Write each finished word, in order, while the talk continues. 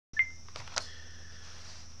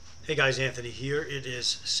Hey guys, Anthony here. It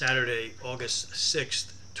is Saturday, August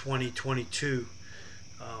 6th, 2022.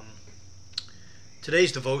 Um,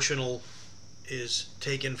 Today's devotional is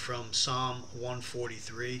taken from Psalm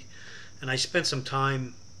 143, and I spent some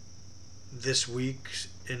time this week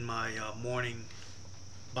in my morning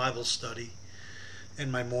Bible study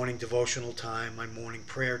and my morning devotional time, my morning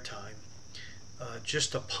prayer time,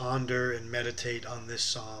 just to ponder and meditate on this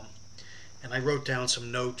psalm. And I wrote down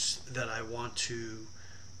some notes that I want to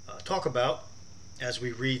talk about as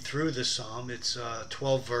we read through this psalm. It's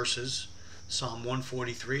 12 verses, Psalm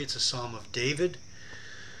 143. It's a psalm of David,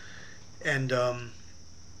 and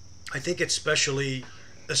I think it's especially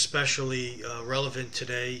relevant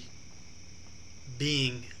today,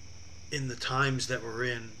 being in the times that we're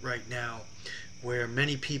in right now, where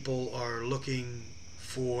many people are looking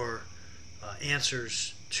for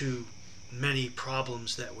answers to many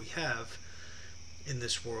problems that we have in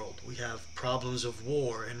this world. We have problems of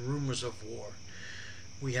war and rumors of war.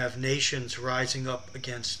 We have nations rising up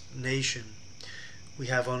against nation. We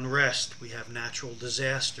have unrest. We have natural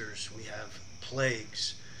disasters. We have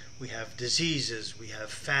plagues. We have diseases. We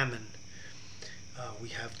have famine. We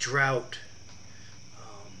have drought.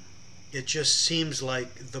 It just seems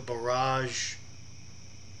like the barrage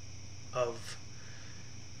of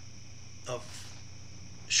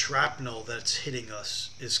shrapnel that's hitting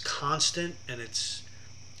us is constant, and it's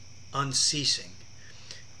unceasing.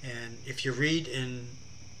 And if you read in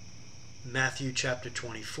Matthew chapter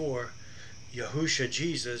 24, Yahuah,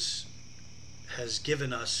 Jesus, has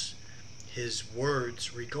given us his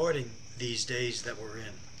words regarding these days that we're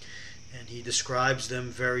in, and he describes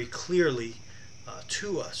them very clearly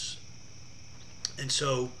to us. And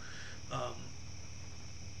so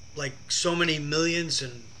like so many millions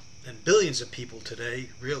and billions of people today,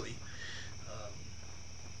 really,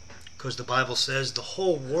 because the Bible says the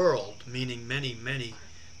whole world, meaning many,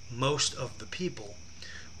 most of the people,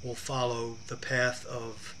 will follow the path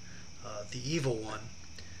of the evil one,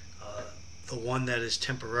 the one that is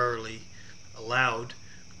temporarily allowed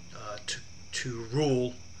to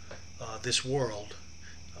rule this world.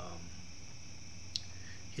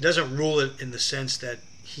 He doesn't rule it in the sense that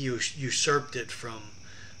he usurped it from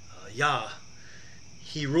Yah.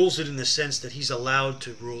 He rules it in the sense that he's allowed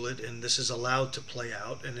to rule it, and this is allowed to play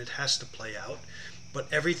out, and it has to play out.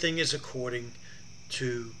 But everything is according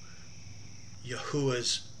to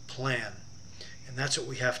Yahuah's plan. And that's what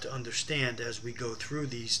we have to understand as we go through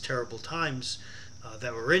these terrible times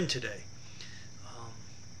that we're in today.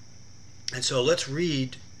 And so let's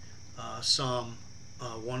read Psalm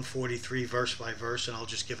 143 verse by verse, and I'll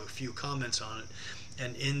just give a few comments on it.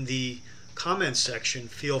 And in the comments section,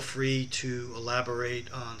 feel free to elaborate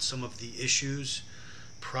on some of the issues,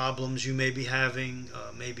 problems you may be having.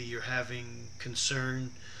 Maybe you're having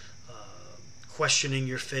concern, questioning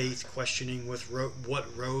your faith, questioning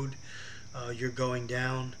what road you're going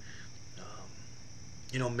down.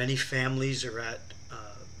 Many families are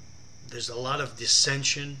there's a lot of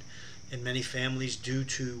dissension in many families due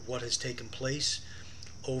to what has taken place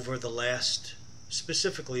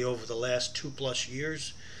specifically over the last 2+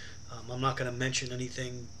 years. I'm not going to mention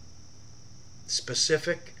anything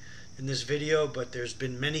specific in this video, but there's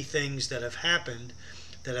been many things that have happened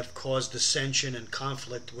that have caused dissension and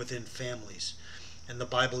conflict within families. And the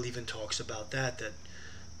Bible even talks about that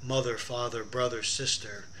mother, father, brother,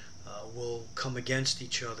 sister will come against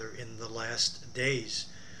each other in the last days.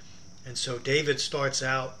 And so David starts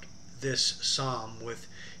out this psalm with,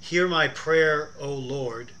 "Hear my prayer, O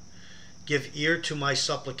Lord. Give ear to my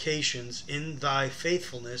supplications. In thy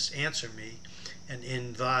faithfulness answer me, and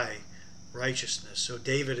in thy righteousness." So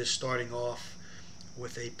David is starting off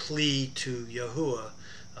with a plea to Yahuah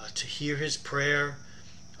to hear his prayer,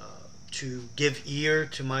 to give ear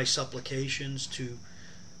to my supplications, to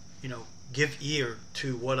give ear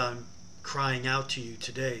to what I'm crying out to you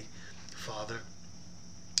today, Father.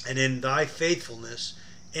 And in thy faithfulness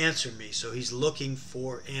answer me. So he's looking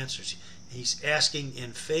for answers. He's asking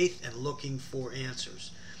in faith and looking for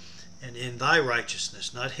answers. And in thy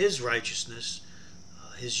righteousness, not his righteousness,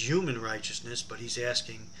 his human righteousness, but he's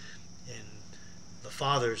asking in the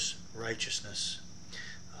Father's righteousness.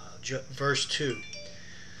 Verse 2,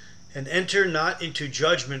 "And enter not into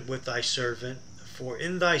judgment with thy servant, for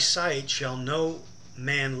in thy sight shall no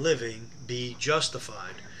man living be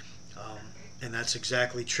justified." And that's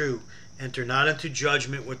exactly true. Enter not into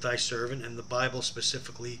judgment with thy servant, and the Bible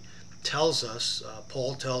specifically tells us,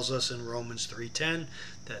 Paul tells us in Romans 3:10,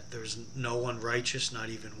 that there's no one righteous,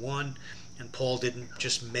 not even one. And Paul didn't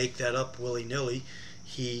just make that up willy-nilly.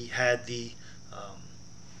 He had the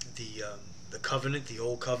covenant, the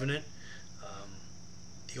old covenant,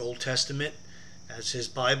 the Old Testament, as his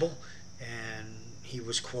Bible, and he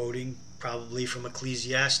was quoting probably from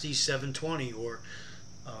Ecclesiastes 7:20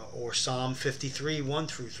 or Psalm 53 1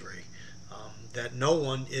 through 3, that no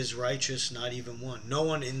one is righteous, not even one. No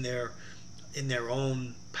one in their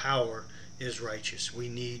own power is righteous. We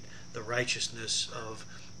need the righteousness of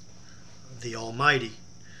the Almighty.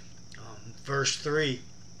 Verse 3,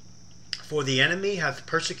 for the enemy hath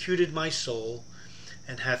persecuted my soul,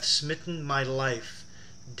 and hath smitten my life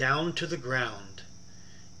down to the ground.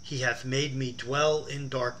 He hath made me dwell in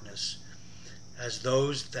darkness, as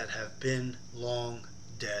those that have been long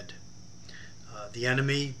dead. The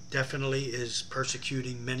enemy definitely is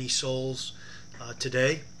persecuting many souls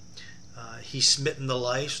today. He's smitten the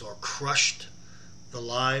lives, or crushed the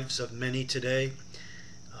lives of many today,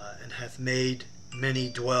 and hath made many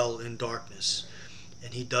dwell in darkness.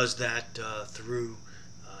 And he does that through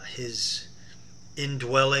his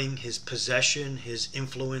indwelling, his possession, his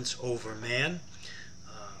influence over man,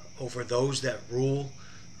 over those that rule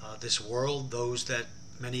this world, those that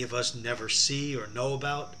many of us never see or know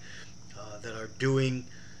about, that are doing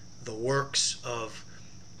the works of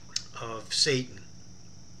Satan.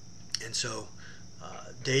 And so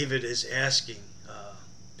David is asking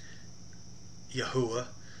Yahuah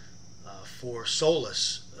for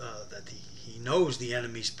solace, that he knows the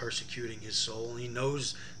enemy's persecuting his soul, and he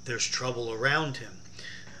knows there's trouble around him.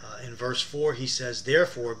 In verse 4 he says,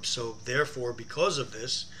 therefore, because of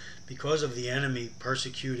this, because of the enemy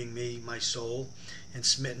persecuting me, my soul, and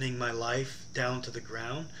smitting my life down to the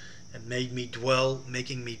ground, and making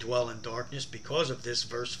me dwell in darkness, because of this,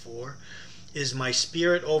 verse 4, is my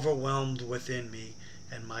spirit overwhelmed within me,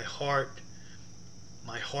 and my heart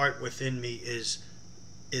within me is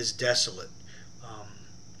desolate.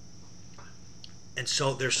 And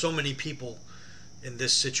so there's so many people in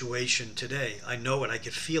this situation today. I know it. I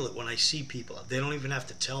could feel it when I see people. They don't even have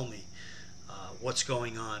to tell me what's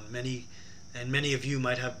going on. Many of you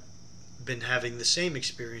might have been having the same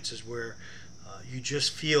experiences where you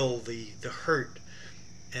just feel the hurt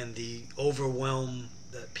and the overwhelm,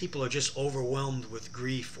 that people are just overwhelmed with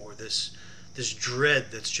grief, or this dread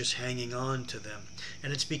that's just hanging on to them.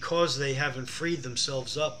 And it's because they haven't freed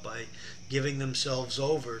themselves up by giving themselves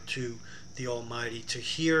over to the Almighty, to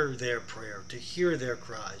hear their prayer, to hear their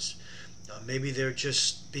cries. Maybe they're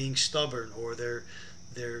just being stubborn, or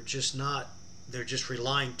they're just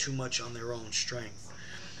relying too much on their own strength.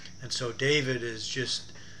 And so David is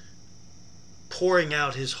just pouring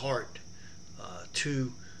out his heart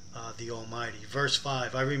to the Almighty. Verse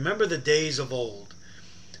 5, I remember the days of old.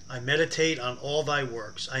 I meditate on all thy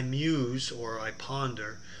works. I muse, or I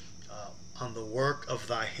ponder, on the work of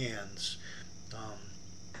thy hands.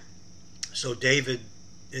 So David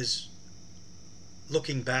is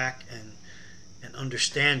looking back and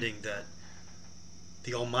understanding that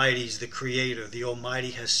the Almighty is the Creator. The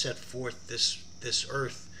Almighty has set forth this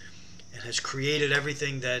earth, and has created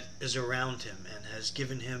everything that is around him, and has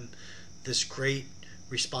given him this great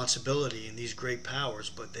responsibility and these great powers,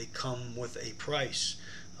 but they come with a price.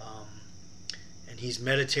 And he's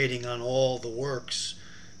meditating on all the works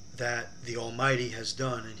that the Almighty has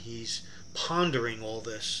done, and he's pondering all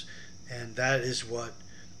this. And that is what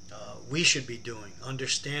we should be doing,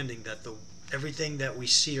 understanding that everything that we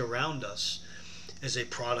see around us is a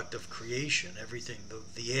product of creation. Everything,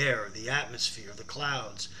 the air, the atmosphere, the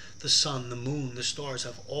clouds, the sun, the moon, the stars,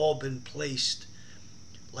 have all been placed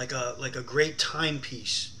like a great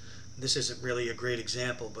timepiece. This isn't really a great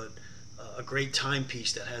example, but a great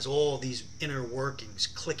timepiece that has all these inner workings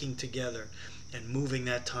clicking together and moving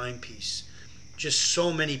that timepiece. Just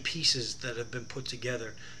so many pieces that have been put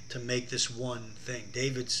together to make this one thing.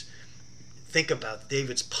 David's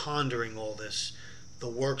pondering all this, the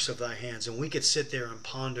works of thy hands. And we could sit there and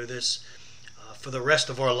ponder this for the rest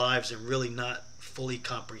of our lives and really not fully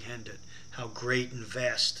comprehend it, how great and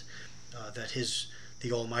vast that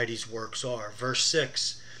the Almighty's works are. Verse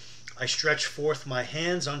 6, I stretch forth my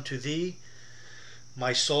hands unto thee.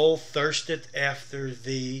 My soul thirsteth after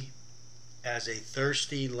thee as a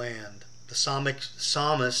thirsty land. The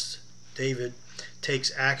psalmist, David,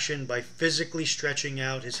 takes action by physically stretching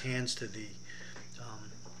out his hands to thee.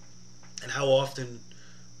 And how often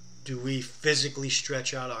do we physically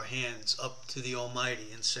stretch out our hands up to the Almighty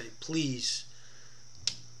and say, please,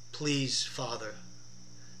 please, Father,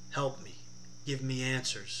 help me. Give me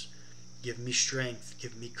answers. Give me strength.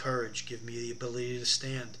 Give me courage. Give me the ability to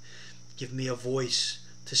stand. Give me a voice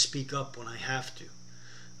to speak up when I have to.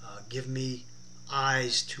 Give me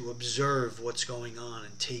eyes to observe what's going on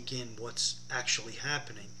and take in what's actually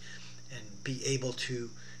happening, and be able to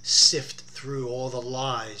sift through all the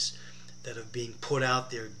lies that are being put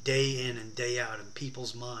out there day in and day out in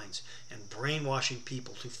people's minds and brainwashing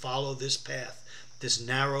people to follow this path, this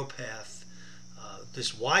narrow path,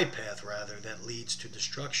 this wide path rather, that leads to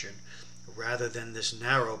destruction, rather than this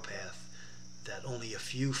narrow path that only a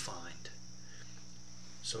few find.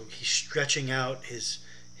 So he's stretching out his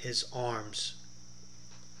arms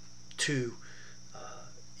to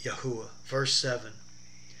Yahuah. Verse 7.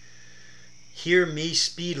 Hear me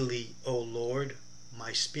speedily, O Lord,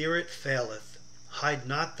 my spirit faileth. Hide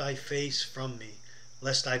not thy face from me,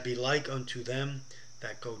 lest I be like unto them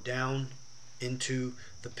that go down into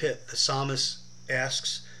the pit. The psalmist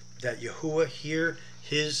asks that Yahuah hear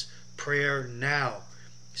his prayer now,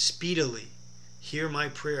 speedily. Hear my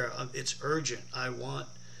prayer. It's urgent. I want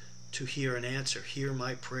to hear an answer. Hear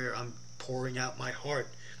my prayer. I'm pouring out my heart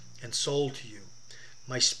and soul to you.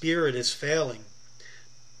 My spirit is failing.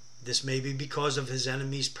 This may be because of his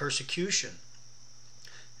enemy's persecution.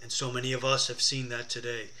 And so many of us have seen that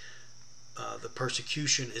today. The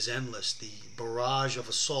persecution is endless. The barrage of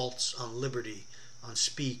assaults on liberty, on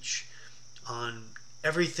speech, on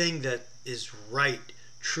everything that is right,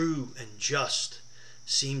 true, and just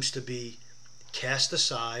seems to be cast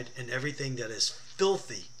aside, and everything that is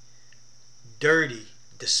filthy, dirty,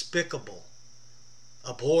 despicable,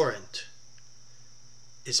 abhorrent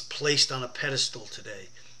is placed on a pedestal today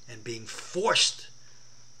and being forced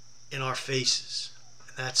in our faces.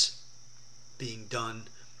 And that's being done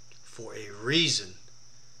for a reason.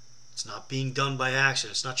 It's not being done by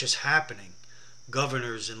accident. It's not just happening.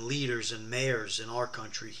 Governors and leaders and mayors in our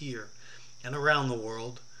country here and around the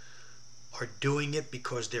world are doing it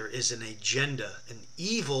because there is an agenda, an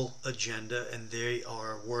evil agenda, and they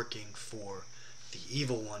are working for the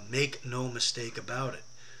evil one. Make no mistake about it.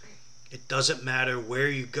 It doesn't matter where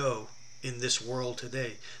you go in this world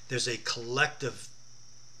today. There's a collective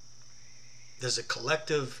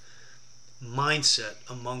mindset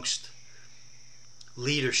amongst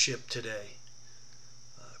leadership today,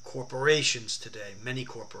 corporations today, many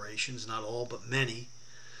corporations, not all, but many,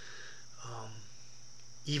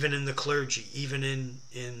 even in the clergy, even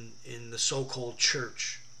in the so-called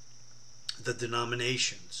church, the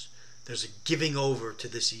denominations. There's a giving over to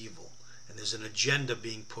this evil, and there's an agenda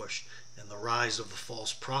being pushed, and the rise of the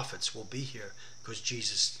false prophets will be here, because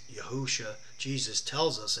Jesus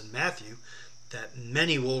tells us in Matthew that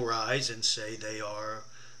many will rise and say they are,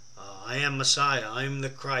 I am Messiah, I am the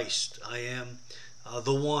Christ, I am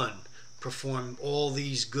the one, perform all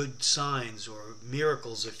these good signs or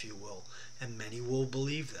miracles, if you will, and many will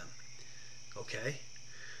believe them. Okay?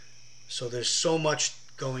 So there's so much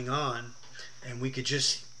going on, and we could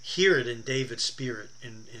just hear it in David's spirit,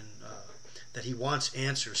 that he wants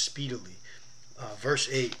answers speedily. Verse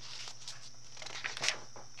 8.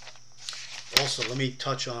 Also, let me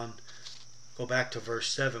go back to verse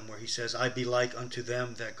 7, where he says, I be like unto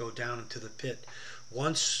them that go down into the pit.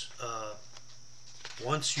 Once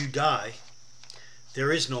you die,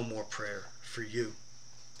 there is no more prayer for you.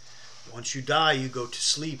 Once you die, you go to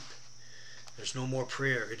sleep. There's no more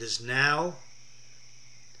prayer. It is now,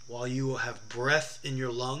 while you will have breath in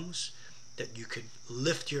your lungs, that you could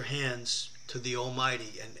lift your hands to the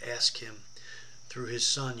Almighty and ask Him through His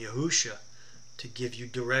Son, Yahushua, to give you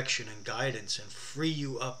direction and guidance and free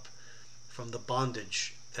you up from the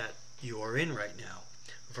bondage that you are in right now.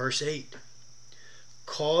 Verse 8.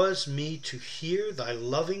 Cause me to hear thy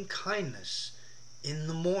loving kindness in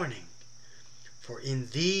the morning, for in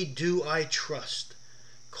thee do I trust.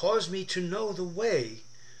 Cause me to know the way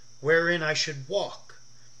wherein I should walk,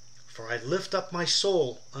 for I lift up my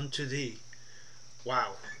soul unto thee.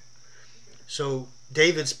 Wow. So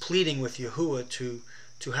David's pleading with Yahuah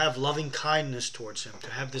to have loving kindness towards him,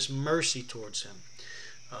 to have this mercy towards him.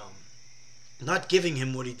 Not giving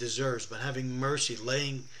him what he deserves, but having mercy,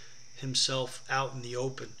 laying himself out in the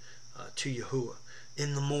open to Yahuah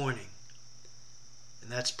in the morning.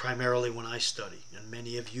 And that's primarily when I study, and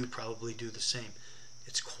many of you probably do the same.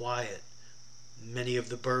 It's quiet. Many of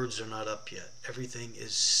the birds are not up yet. Everything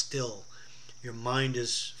is still. Your mind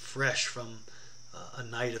is fresh from a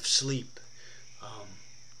night of sleep.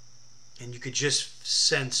 And you could just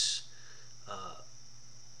sense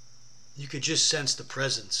the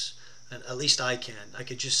presence, and at least I can. I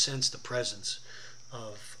could just sense the presence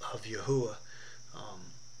of Yahuah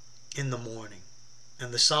in the morning.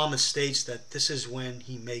 And the psalmist states that this is when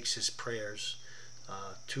he makes his prayers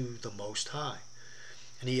to the Most High.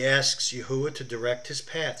 And he asks Yahuah to direct his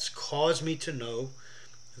paths. Cause me to know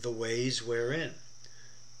the ways wherein.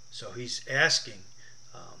 So he's asking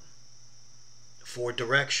for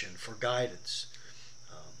direction, for guidance.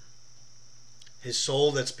 His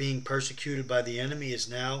soul that's being persecuted by the enemy is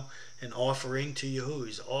now an offering to Yahuwah.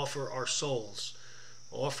 He's offer our souls,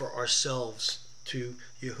 offer ourselves to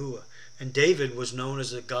Yahuwah. And David was known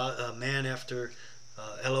as a man after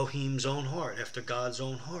Elohim's own heart, after God's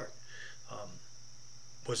own heart. Um,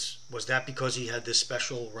 was that because he had this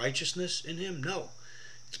special righteousness in him? No.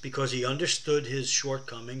 It's because he understood his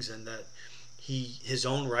shortcomings and that his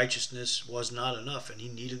own righteousness was not enough, and he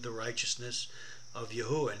needed the righteousness of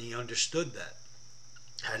Yahuwah, and he understood that.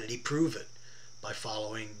 How did he prove it? By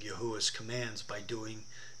following Yahuwah's commands, by doing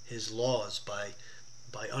his laws, by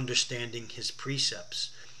understanding his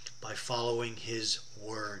precepts, by following his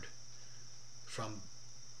word from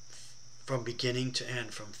beginning to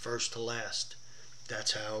end, from first to last.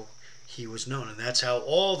 That's how he was known, and that's how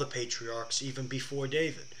all the patriarchs, even before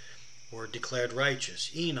David, were declared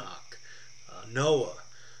righteous. Enoch, Noah,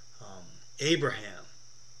 Abraham,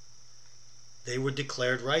 they were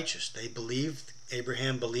declared righteous.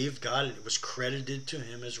 Abraham believed God, and it was credited to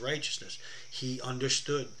him as righteousness. He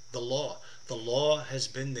understood the law. The law has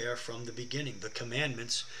been there from the beginning. The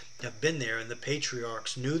commandments have been there, and the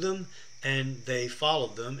patriarchs knew them, and they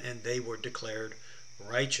followed them, and they were declared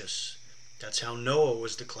righteous. That's how Noah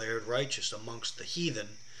was declared righteous amongst the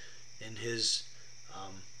heathen in his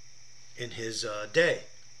day.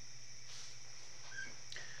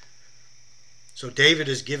 So David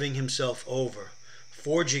is giving himself over,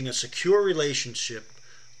 forging a secure relationship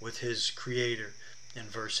with his Creator in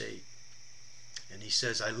verse 8. And he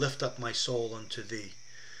says, I lift up my soul unto thee.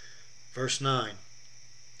 Verse 9.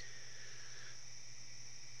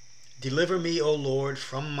 Deliver me, O Lord,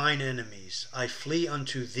 from mine enemies. I flee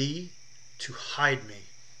unto thee to hide me.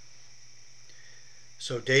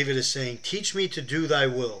 So David is saying, teach me to do thy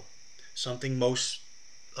will. Something most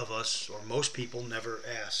of us, or most people, never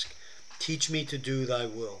ask. Teach me to do thy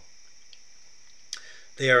will.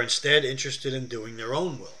 They are instead interested in doing their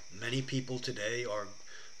own will. Many people today are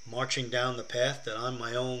marching down the path that I'm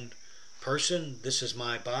my own person. This is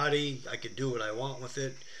my body. I can do what I want with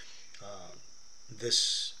it.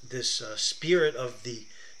 This spirit of the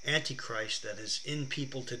Antichrist that is in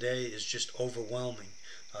people today is just overwhelming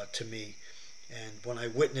to me. And when I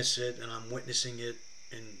witness it, and I'm witnessing it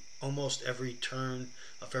in almost every turn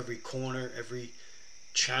of every corner, every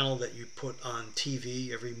channel that you put on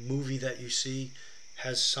TV, every movie that you see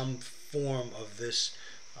has some form of this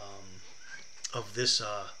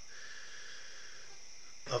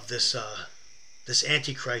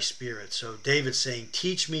Antichrist spirit. So David's saying,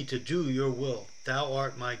 teach me to do your will. Thou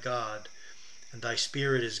art my God, and thy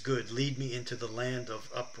spirit is good. Lead me into the land of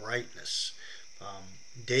uprightness.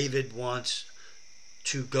 David wants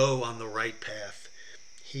to go on the right path.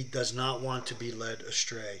 He does not want to be led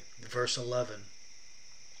astray. Verse 11.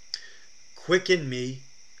 Quicken me,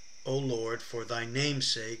 O Lord, for thy name's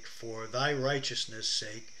sake, for thy righteousness'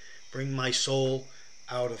 sake. Bring my soul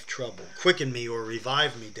out of trouble. Quicken me or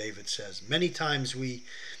revive me, David says. Many times we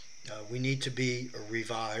need to be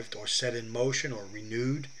revived or set in motion or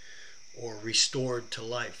renewed or restored to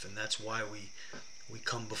life. And that's why we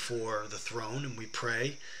come before the throne and we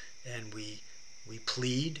pray and we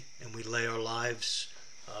plead and we lay our lives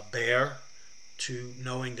bare to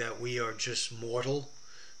knowing that we are just mortal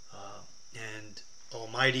and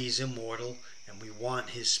Almighty is immortal, and we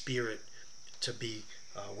want His Spirit to be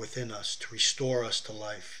within us, to restore us to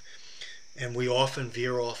life. And we often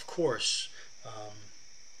veer off course.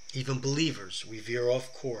 Even believers, we veer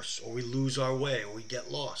off course, or we lose our way, or we get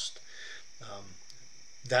lost.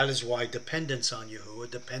 That is why dependence on Yahuwah,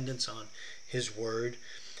 dependence on His Word,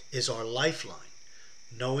 is our lifeline.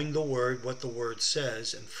 Knowing the Word, what the Word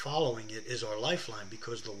says, and following it is our lifeline,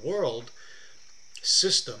 because the world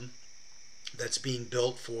system that's being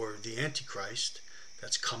built for the Antichrist,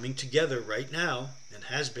 that's coming together right now, and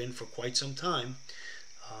has been for quite some time,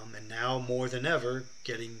 and now more than ever,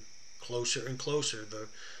 getting closer and closer.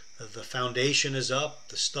 The foundation is up,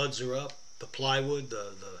 the studs are up, the plywood,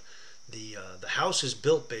 the house is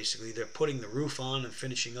built basically. They're putting the roof on and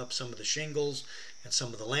finishing up some of the shingles and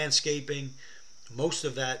some of the landscaping. Most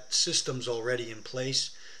of that system's already in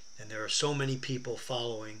place, and there are so many people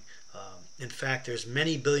following. In fact, there's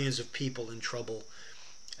many billions of people in trouble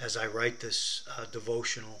as I write this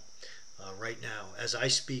devotional right now. As I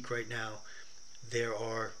speak right now, there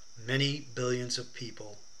are many billions of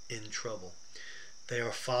people in trouble. They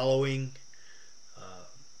are following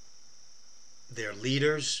their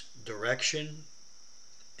leaders' direction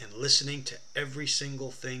and listening to every single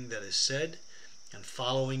thing that is said and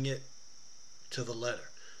following it to the letter.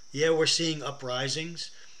 Yeah, we're seeing uprisings.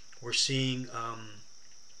 We're seeing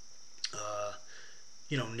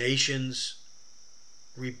nations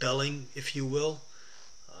rebelling, if you will,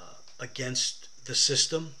 against the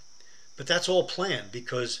system. But that's all planned,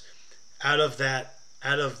 because out of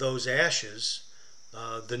those ashes,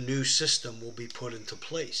 the new system will be put into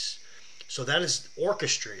place. So that is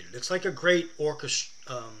orchestrated. It's like a great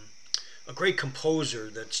a great composer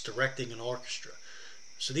that's directing an orchestra.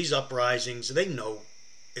 So these uprisings, they know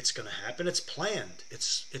it's going to happen. It's planned.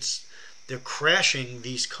 They're crashing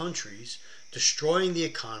these countries, destroying the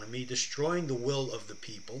economy, destroying the will of the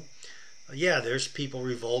people. Yeah, there's people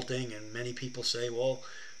revolting, and many people say, well,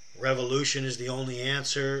 revolution is the only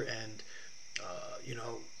answer, and you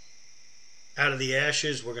know, out of the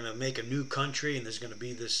ashes we're going to make a new country, and there's going to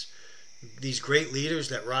be these great leaders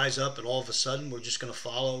that rise up, and all of a sudden we're just going to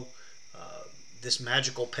follow this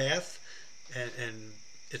magical path, and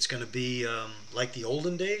it's going to be like the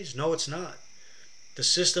olden days. No, it's not. The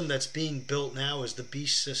system that's being built now is the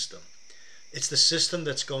beast system. It's the system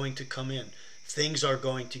that's going to come in. Things are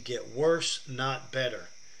going to get worse, not better.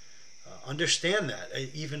 Understand that.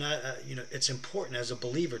 You know, it's important as a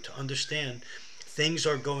believer to understand things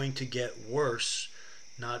are going to get worse,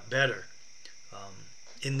 not better,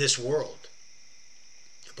 in this world.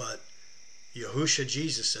 But Yahushua,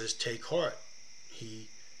 Jesus says, take heart.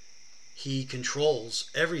 He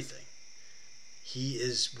controls everything. He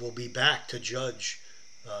will be back to judge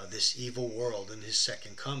this evil world in his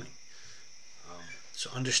second coming. So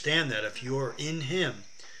understand that if you're in him,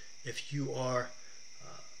 if you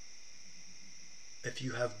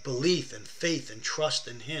have belief and faith and trust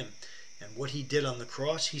in him and what he did on the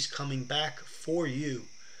cross, he's coming back for you,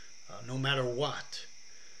 no matter what.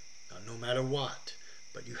 No matter what.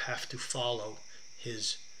 But you have to follow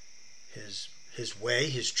his way,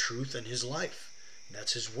 his truth, and his life. And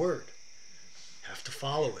that's his word. You have to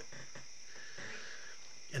follow it.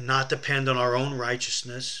 And not depend on our own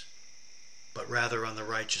righteousness, but rather on the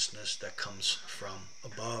righteousness that comes from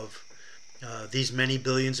above. These many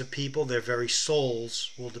billions of people, their very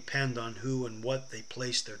souls will depend on who and what they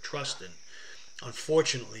place their trust in.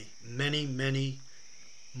 Unfortunately,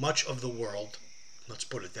 much of the world, let's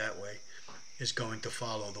put it that way, is going to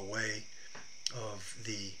follow the way of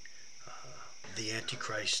the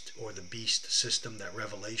Antichrist or the beast system that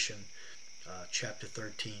Revelation chapter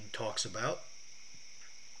 13 talks about.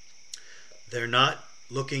 They're not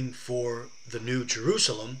looking for the new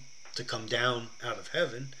Jerusalem to come down out of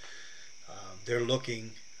heaven. They're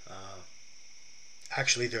looking,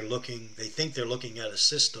 they think they're looking at a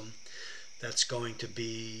system that's going to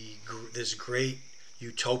be this great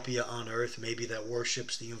utopia on earth, maybe that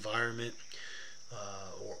worships the environment,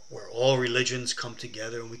 or where all religions come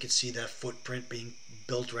together. And we can see that footprint being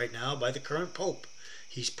built right now by the current Pope.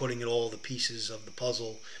 He's putting all the pieces of the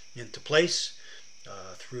puzzle into place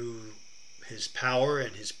through his power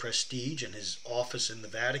and his prestige and his office in the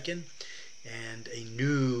Vatican, and a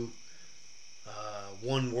new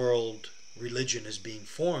one world religion is being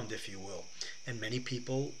formed, if you will. And many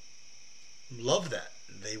people love that.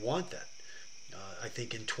 They want that. I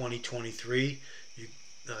think in 2023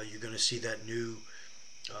 you're going to see that new,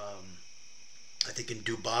 I think in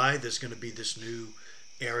Dubai there's going to be this new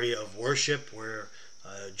area of worship where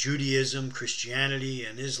Judaism, Christianity,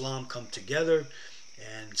 and Islam come together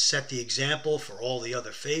and set the example for all the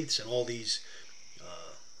other faiths, and all these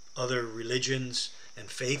other religions and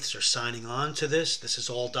faiths are signing on to this. This is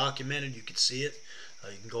all documented. You can see it.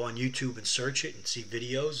 You can go on YouTube and search it and see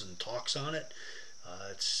videos and talks on it.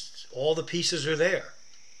 It's all the pieces are there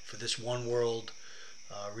for this one world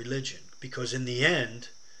religion, because in the end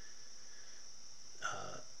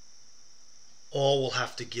all will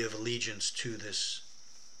have to give allegiance to this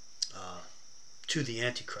to the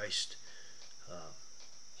Antichrist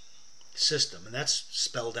system, and that's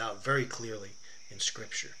spelled out very clearly in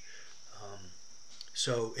Scripture.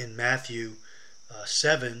 So in Matthew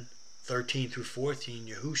 7:13 through 14,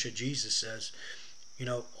 Yahushua, Jesus says, you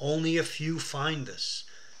know, only a few find this,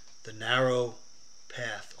 the narrow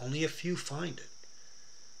path. Only a few find it.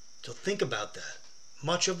 So think about that.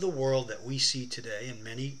 Much of the world that we see today, and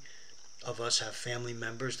many of us have family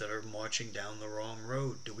members that are marching down the wrong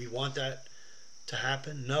road. Do we want that to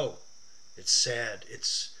happen? No. It's sad.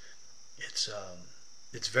 It's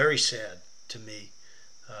very sad to me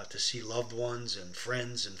to see loved ones and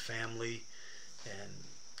friends and family and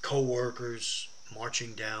co-workers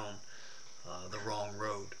marching down the wrong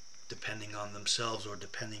road, depending on themselves or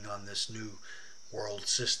depending on this new world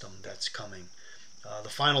system that's coming. The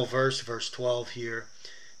final verse, verse 12 here,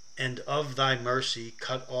 and of thy mercy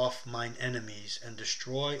cut off mine enemies, and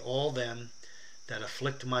destroy all them that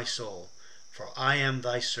afflict my soul, for I am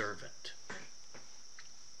thy servant.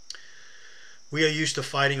 We are used to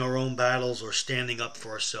fighting our own battles or standing up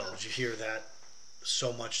for ourselves. You hear that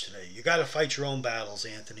so much today. You got to fight your own battles,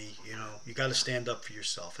 Anthony. You know, you got to stand up for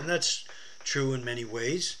yourself, and that's true in many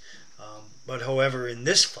ways. But however, in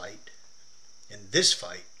this fight, in this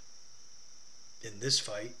fight, in this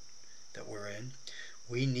fight that we're in,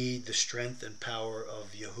 we need the strength and power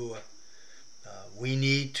of Yahuah. We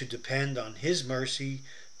need to depend on His mercy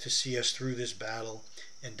to see us through this battle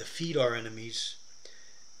and defeat our enemies,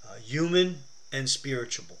 human and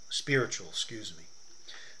spiritual. Excuse me.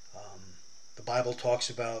 The Bible talks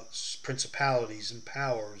about principalities and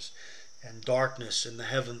powers and darkness in the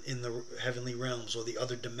heavenly realms, or the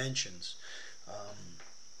other dimensions,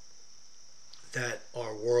 that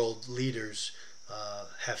our world leaders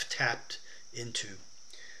have tapped into.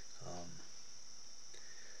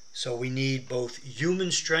 So we need both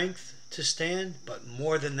human strength to stand, but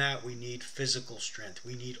more than that, we need physical strength.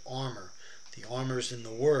 We need armor. The armor's in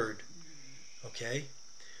the Word. Okay?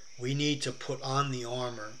 We need to put on the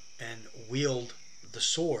armor and wield the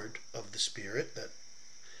sword of the Spirit that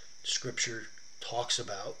Scripture talks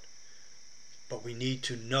about. But we need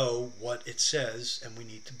to know what it says, and we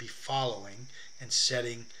need to be following and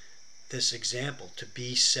setting this example to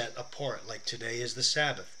be set apart. Like today is the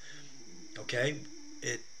Sabbath. Okay?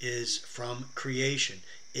 It is from creation.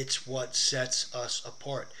 It's what sets us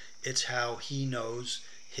apart. It's how He knows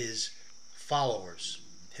His followers,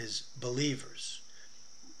 His believers.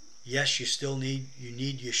 Yes, you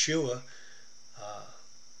need Yeshua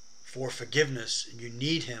for forgiveness. You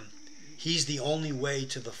need Him. He's the only way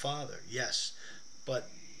to the Father. Yes, but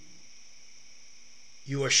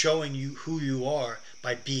you are showing you who you are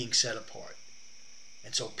by being set apart.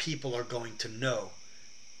 And so people are going to know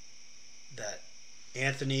that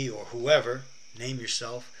Anthony, or whoever, name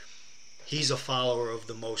yourself, he's a follower of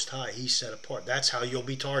the Most High. He's set apart. That's how you'll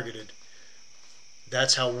be targeted.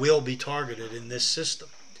 That's how we'll be targeted in this system.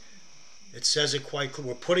 It says it quite clear.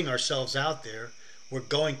 We're putting ourselves out there. We're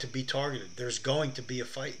going to be targeted. There's going to be a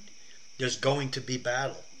fight. There's going to be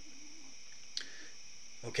battle.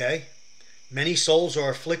 Okay? Many souls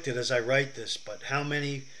are afflicted as I write this, but how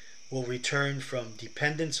many will return from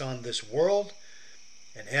dependence on this world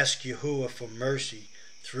and ask Yahuah for mercy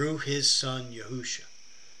through His Son Yahusha?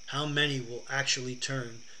 How many will actually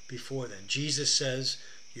turn before then? Jesus says,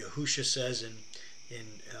 Yahusha says in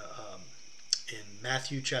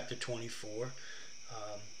Matthew chapter 24,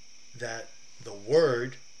 that the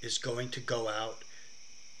word is going to go out.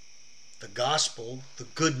 The gospel, the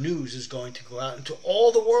good news, is going to go out into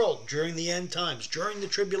all the world during the end times, during the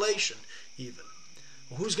tribulation even.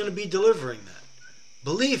 Well, who's going to be delivering that?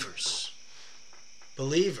 Believers.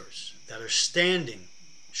 Believers that are standing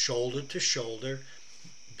shoulder to shoulder,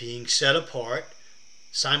 being set apart,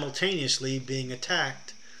 simultaneously being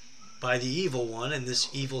attacked by the evil one and this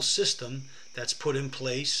evil system that's put in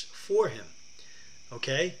place for him.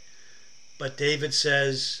 Okay? But David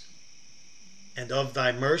says, and of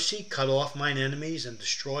thy mercy cut off mine enemies and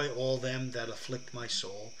destroy all them that afflict my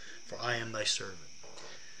soul, for I am thy servant.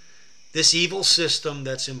 This evil system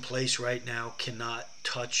that's in place right now cannot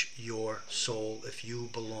touch your soul if you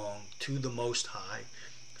belong to the Most High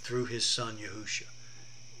through His Son Yahusha.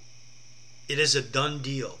 It is a done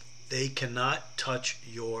deal. They cannot touch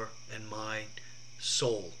your and my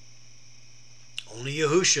soul. Only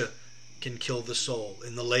Yahusha can kill the soul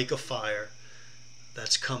in the lake of fire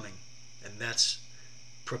that's coming. And that's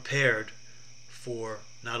prepared for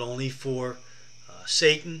not only for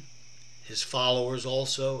Satan, his followers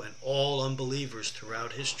also, and all unbelievers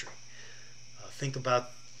throughout history. Think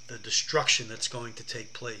about the destruction that's going to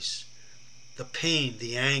take place. The pain,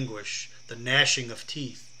 the anguish, the gnashing of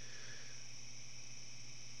teeth.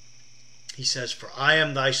 He says, for I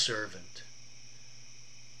am thy servant.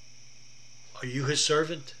 Are you His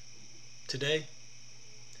servant today?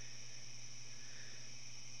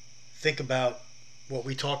 Think about what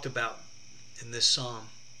we talked about in this psalm.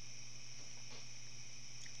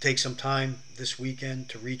 Take some time this weekend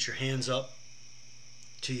to reach your hands up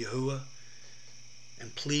to Yahuah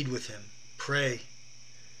and plead with Him. Pray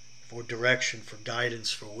for direction, for guidance,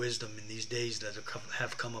 for wisdom in these days that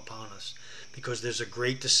have come upon us. Because there's a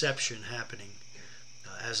great deception happening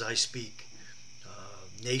as I speak.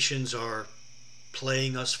 Nations are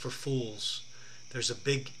playing us for fools. There's a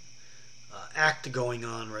big act going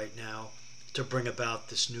on right now to bring about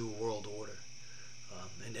this new world order.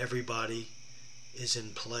 And everybody is in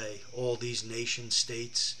play. All these nation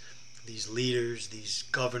states, these leaders, these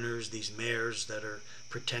governors, these mayors that are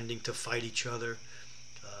pretending to fight each other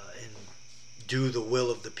and do the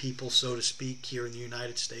will of the people, so to speak, here in the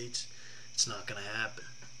United States. It's not going to happen.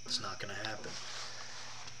 It's not going to happen.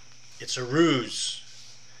 It's a ruse.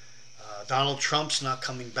 Donald Trump's not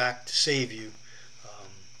coming back to save you.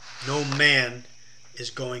 No man is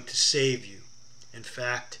going to save you. In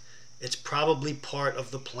fact, it's probably part of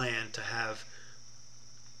the plan to have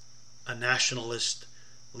a nationalist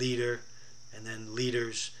leader and then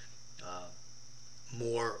leaders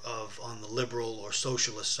more of on the liberal or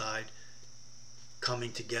socialist side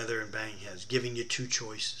coming together and banging heads, giving you two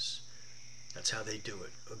choices. That's how they do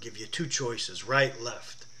it. They'll give you two choices, right,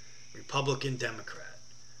 left, Republican, Democrat,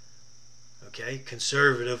 okay,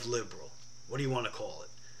 conservative, liberal. What do you want to call it?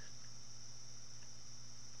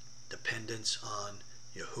 Dependence on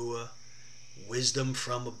Yahuah, wisdom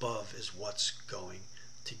from above is what's going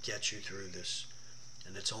to get you through this.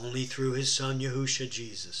 And it's only through his son, Yahushua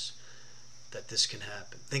Jesus, that this can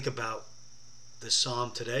happen. Think about this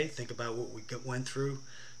psalm today. Think about what we went through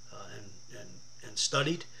and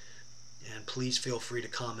studied. And please feel free to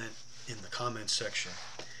comment in the comments section.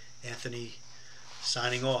 Anthony,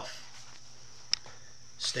 signing off.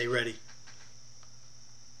 Stay ready.